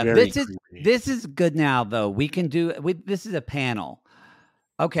 This is good now, though. We can do this is a panel.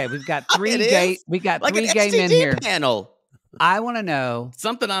 Okay, we've got three gay men here. Panel. I want to know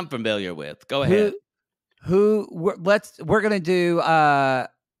something I'm familiar with. Go ahead. We're gonna do a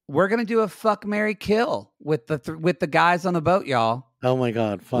fuck, marry, kill with the guys on the boat, y'all. Oh my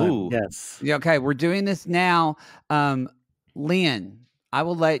God, fun! Ooh. Yes. Yeah, okay, we're doing this now. Lynn, I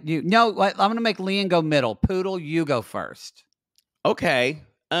will let you. No, I'm gonna make Lynn go middle. Poodle, you go first. Okay.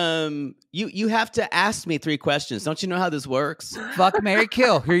 You have to ask me 3 questions. Don't you know how this works? Fuck, marry,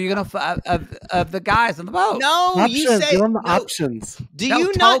 kill. Who are you gonna of the guys on the boat? No, you Options. say Give them the no. options. Do No, you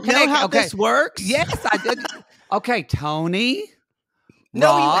not know okay, how okay. this works? Yes, I did. Okay, Tony. No,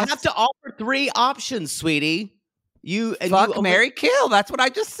 Ross, you have to offer 3 options, sweetie. Fuck, marry, kill. That's what I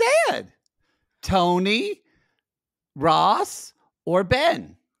just said. Tony, Ross, or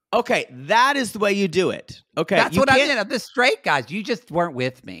Ben. Okay, that is the way you do it. Okay, That's you what I can't- meant. Of the straight guys, you just weren't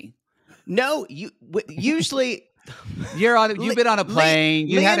with me. No, usually You've been on a plane.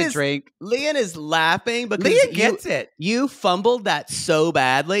 You had a drink. Leanne is laughing because Leanne gets it. You fumbled that so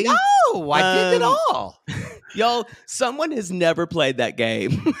badly. No, I did it all. Y'all, someone has never played that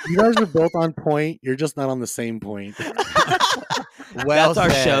game. You guys are both on point. You're just not on the same point. Well, That's our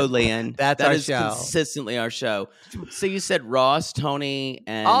said. show, Leanne. That's that our is show. consistently our show. So you said Ross, Tony,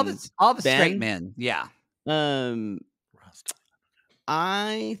 and all the Ben? straight men. Yeah.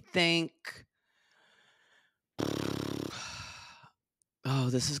 I think. Oh,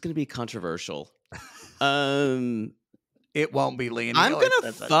 this is going to be controversial. It won't be Leanne. I'm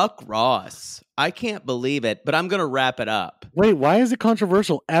gonna fuck Ross. I can't believe it, but I'm gonna wrap it up. Wait, why is it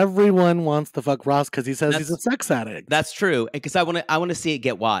controversial? Everyone wants to fuck Ross because he says he's a sex addict. That's true, because I want to see it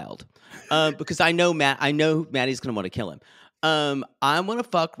get wild. Because I know Maddie's gonna want to kill him. I want to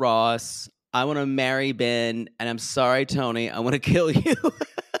fuck Ross. I want to marry Ben, and I'm sorry, Tony. I want to kill you.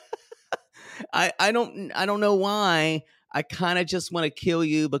 I don't know why. I kind of just want to kill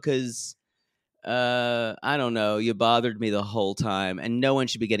you because. I don't know. You bothered me the whole time, and no one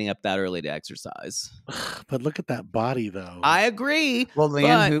should be getting up that early to exercise. But look at that body, though. I agree. Well,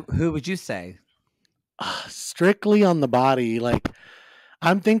 Leanne, who would you say? Strictly on the body. Like,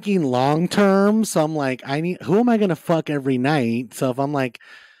 I'm thinking long term. So I'm like, who am I going to fuck every night? So if I'm like,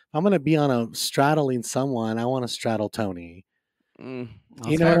 I'm going to be on a straddling someone, I want to straddle Tony. You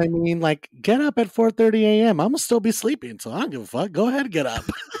know what I mean? Like, get up at 4:30 a.m. I'm going to still be sleeping, so I don't give a fuck. Go ahead and get up.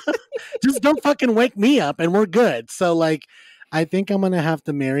 Just don't fucking wake me up and we're good. So, like, I think I'm going to have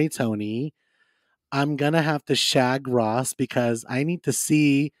to marry Tony. I'm going to have to shag Ross because I need to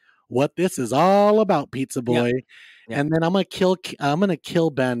see what this is all about, Pizza Boy. Yep. Yep. And then I'm going to kill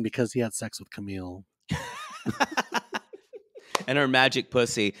Ben because he had sex with Camille. And her magic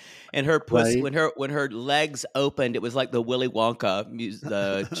pussy, and her pussy Right. when her legs opened, it was like the Willy Wonka,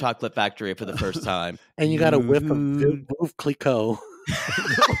 the chocolate factory for the first time. And you got a whiff of Veuve Clicquot.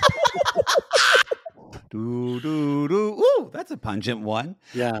 Ooh, that's a pungent one.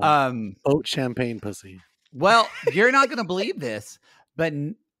 Yeah. Oat champagne pussy. Well, you're not going to believe this, but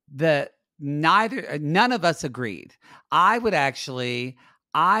none of us agreed. I would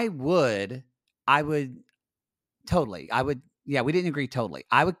totally. Yeah, we didn't agree totally.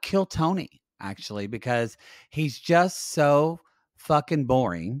 I would kill Tony actually because he's just so fucking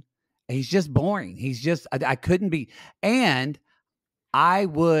boring. He's just boring. I couldn't be. And I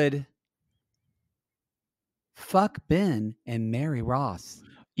would fuck Ben and marry Ross.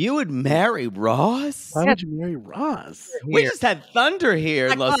 You would marry Ross? Why would you marry Ross? We just had thunder here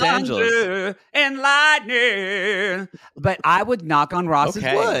in Los Angeles. And lightning. But I would knock on Ross's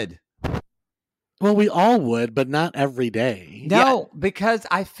wood. Well, we all would, but not every day. No, because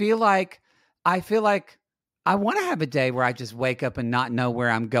I feel like I want to have a day where I just wake up and not know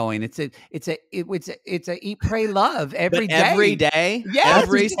where I'm going. It's a eat, pray, love every day. Every day? Yes,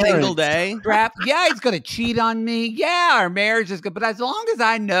 every single day? Yeah, he's going to cheat on me. Yeah, our marriage is good. But as long as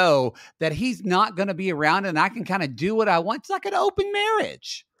I know that he's not going to be around and I can kind of do what I want, it's like an open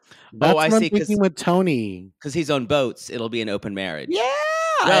marriage. That's I what see. I'm thinking with Tony. Because he's on boats, it'll be an open marriage. Yeah.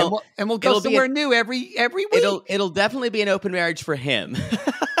 Well, and we'll go somewhere new every week. It'll definitely be an open marriage for him.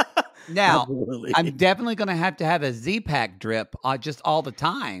 Now, Absolutely. I'm definitely going to have a Z-Pack drip just all the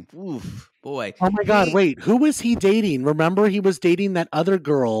time. Oof, boy. Oh my God! Wait, who was he dating? Remember, he was dating that other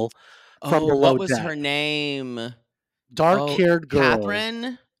girl from below what was deck. her name? Dark-haired girl.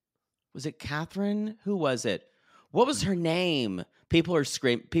 Catherine? Was it Catherine? Who was it? What was her name? People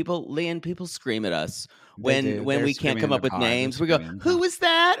scream at us when we can't come up with names. We go, who was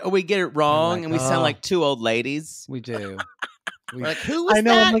that? Or we get it wrong like, and we sound like 2 old ladies. We do. We're like, who was I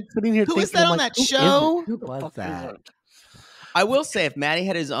know. that? I'm like sitting here. Who was thinking, that on like, that who is show? it? Who the Was fuck is that? it? I will say, if Matty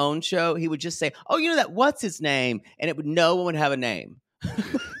had his own show, he would just say, "Oh, you know that? What's his name?" And no one would have a name.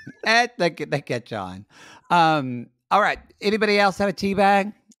 They catch on. All right. Anybody else have a tea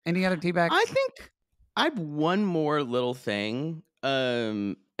bag? Any other tea bags? I think I have one more little thing,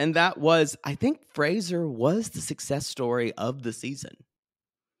 and that was I think Fraser was the success story of the season.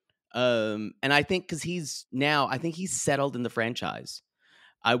 And I think because he's settled in the franchise.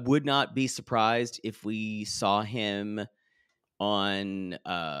 I would not be surprised if we saw him on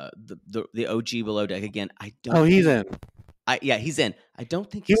the OG Below Deck again. I don't. Oh, he's in. Yeah, he's in. I don't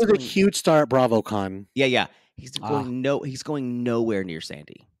think He he's was a going, huge star at BravoCon. Yeah. He's going nowhere near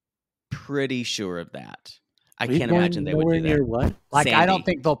Sandy. Pretty sure of that. I He's can't going imagine they would nowhere do that. near what? Like, I Sandy. don't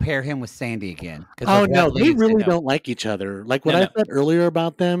think they'll pair him with Sandy again. 'cause Oh of no, what they Lee's really did. don't like each other. Like what No, I no. said earlier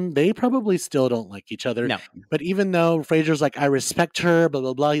about them, they probably still don't like each other. No. But even though Fraser's like, I respect her, blah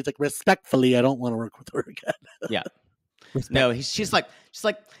blah blah, he's like, respectfully, I don't want to work with her again. Yeah. No, she's like,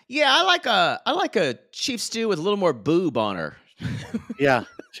 yeah, I like a chief stew with a little more boob on her. Yeah,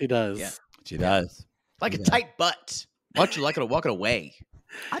 she does. Yeah. She does. Like a tight butt. Why don't you like it walking away?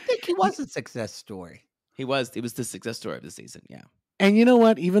 I think he was a success story. It was the success story of the season. Yeah. And you know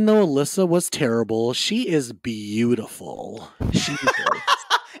what? Even though Alyssa was terrible, she is beautiful. She is.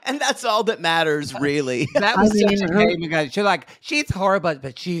 And that's all that matters, really. That was I mean, such a her- game ago. She's like, she's horrible,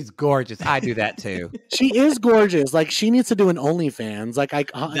 but she's gorgeous. I do that too. She is gorgeous. Like she needs to do an OnlyFans. Like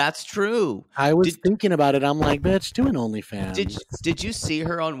That's true. I was thinking about it. I'm like, bitch, do an OnlyFans. Did you see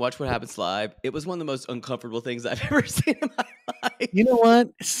her on Watch What Happens Live? It was one of the most uncomfortable things I've ever seen in my life. You know what?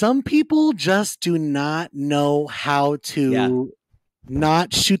 Some people just do not know how to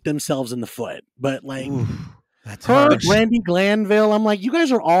not shoot themselves in the foot. But like Ooh, That's her, hard. Brandy Glanville, I'm like, you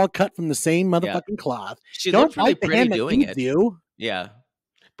guys are all cut from the same motherfucking cloth. She Don't looked really bite the pretty hand that doing feeds it. you. Yeah.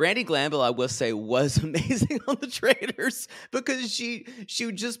 Brandy Glanville, I will say, was amazing on the Traitors because she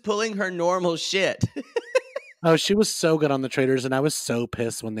was just pulling her normal shit. Oh, she was so good on the Traitors, and I was so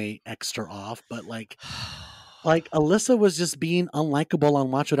pissed when they X'd her off. But like Alyssa was just being unlikable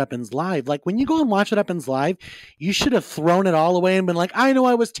on Watch What Happens Live. Like when you go on Watch What Happens Live, you should have thrown it all away and been like, I know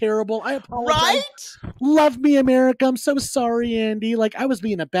I was terrible. I apologize. Right? Love me, America. I'm so sorry, Andy. Like I was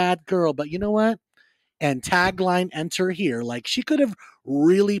being a bad girl, but you know what? And tagline enter here. Like she could have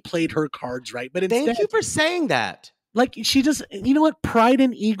really played her cards right. But instead, Thank you for saying that. like she just, you know what? Pride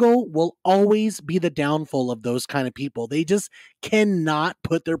and ego will always be the downfall of those kind of people. They just cannot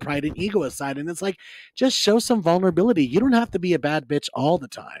put their pride and ego aside. And it's like, just show some vulnerability. You don't have to be a bad bitch all the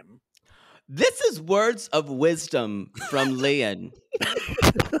time. This is words of wisdom from Leon.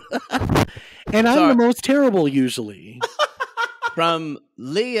 And I'm Sorry. the most terrible usually. From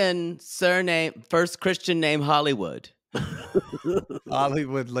Leon, surname, first Christian name Hollywood.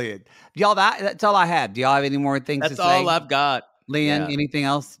 Hollywood Leon. Y'all, that's all I had. Do y'all have any more things That's to say? all I've got. Leon, Yeah. anything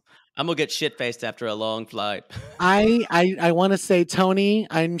else? I'm gonna get shit faced after a long flight. I want to say, Tony,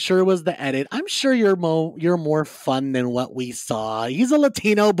 I'm sure it was the edit. I'm sure you're more fun than what we saw. He's a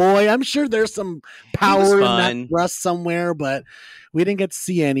Latino boy. I'm sure there's some power in fun. that thrust somewhere, but we didn't get to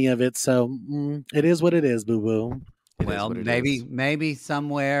see any of it. So it is what it is, boo boo. It is Well, what it is. maybe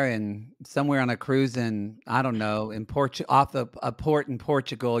somewhere on a cruise in, I don't know, in off a port in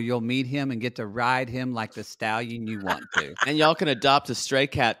Portugal, you'll meet him and get to ride him like the stallion you want to. And y'all can adopt a stray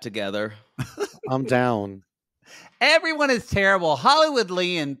cat together. I'm down. Everyone is terrible. Hollywood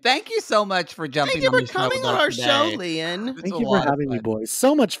Leon, thank you so much for jumping Thank you on for the show coming with on us our today. show, Leon. Thank you for having me, boys.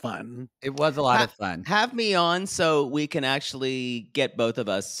 So much fun. It was a lot of fun. Have me on so we can actually get both of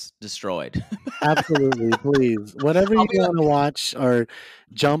us destroyed. Absolutely, please. Whatever you want to watch or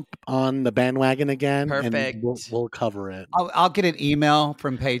jump on the bandwagon again, Perfect. and we'll cover it. I'll get an email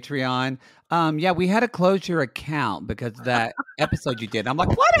from Patreon. Yeah, we had to close your account because of that episode you did. I'm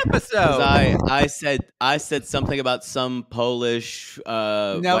like, what episode? I said something about some Polish white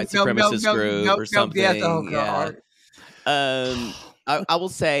supremacist group or something. Yes, oh God. I will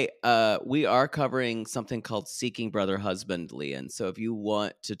say we are covering something called Seeking Brother Husband, Leon. So if you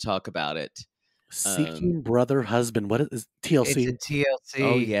want to talk about it. Seeking Brother Husband. What is TLC? It's a TLC.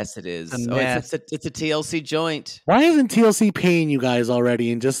 Oh, yes, it is. It's a Oh, mess. it's a TLC joint. Why isn't TLC paying you guys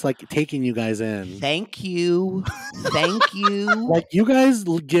already and just like taking you guys in? Thank you. Thank you. Like you guys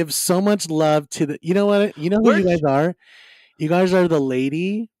give so much love to the. You know what? You know who you guys are. You guys are the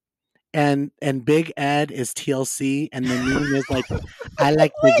lady, and Big Ed is TLC, and the meme is like, I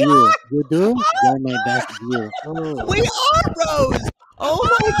like the view. You do? You're my best view. Oh. We are Rose.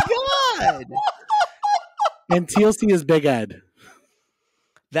 Oh my God. And TLC is Big Ed.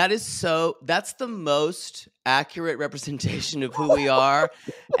 That's the most accurate representation of who we are,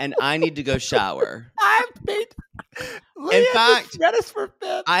 and I need to go shower. In fact,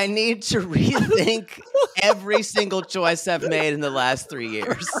 I need to rethink every single choice I've made in the last 3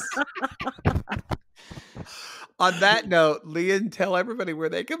 years. On that note, Leon, tell everybody where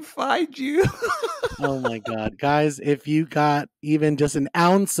they can find you. Oh my God. Guys, if you got even just an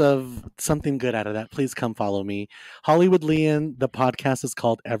ounce of something good out of that, please come follow me. Hollywood Leon, the podcast is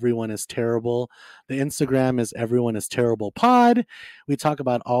called Everyone is Terrible. The Instagram is Everyone is Terrible Pod. We talk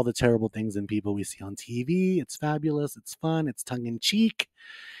about all the terrible things and people we see on TV. It's fabulous. It's fun. It's tongue in cheek.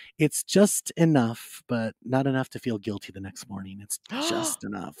 It's just enough, but not enough to feel guilty the next morning. It's just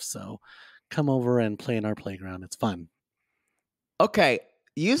enough. So come over and play in our playground. It's fun. Okay,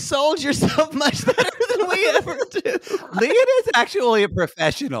 you sold yourself much better than we ever do. Leon is actually a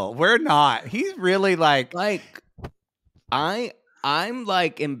professional. We're not. He's really like I'm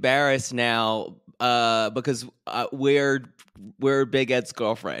like embarrassed now because we're Big Ed's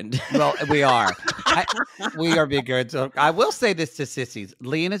girlfriend. Well, we are. We are Big Ed's. I will say this to sissies.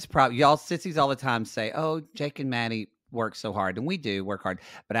 Leon is y'all sissies all the time say, "Oh, Jake and Maddie work so hard," and we do work hard.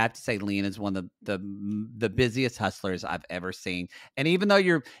 But I have to say, Leon is one of the busiest hustlers I've ever seen. And even though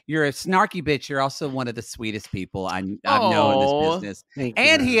you're a snarky bitch, you're also one of the sweetest people I've known in this business.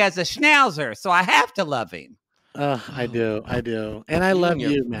 And he has a schnauzer, so I have to love him. I do, and I love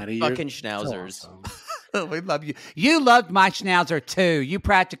you, Maddie. Fucking schnauzers. So awesome. We love you. You loved my schnauzer too. You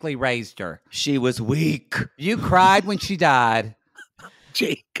practically raised her. She was weak. You cried when she died.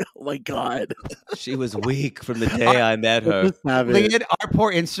 Jake, oh my God. She was weak from the day I met her. Leon, our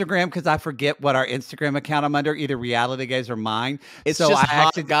poor Instagram, because I forget what our Instagram account I'm under, either Reality Gaze or mine. It's so just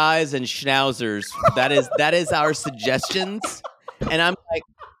hot guys and schnauzers. That is our suggestions. And I'm like,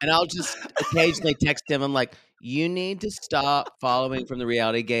 and I'll just occasionally text him. I'm like, you need to stop following from the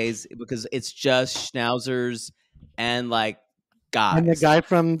Reality Gaze because it's just schnauzers and like guys. And the guy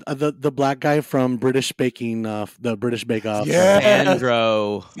from the black guy from British Baking, the British Bake Off. Yeah,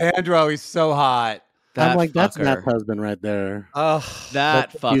 Sandro, he's so hot. I'm like, that's Matt's husband right there. Oh,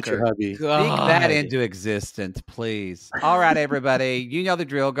 that fucker. Future hubby. Speak that into existence, please. All right, everybody. You know the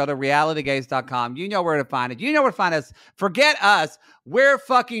drill. Go to realitygaze.com. You know where to find it. You know where to find us. Forget us. We're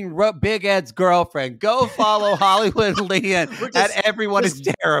fucking Big Ed's girlfriend. Go follow Hollywood Leon at Everyone is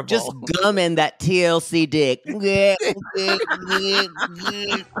Terrible. Just gumming that TLC dick.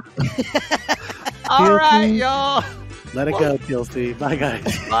 All right, y'all. Let it go, TLC. Bye,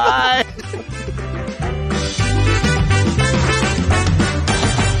 guys. Bye.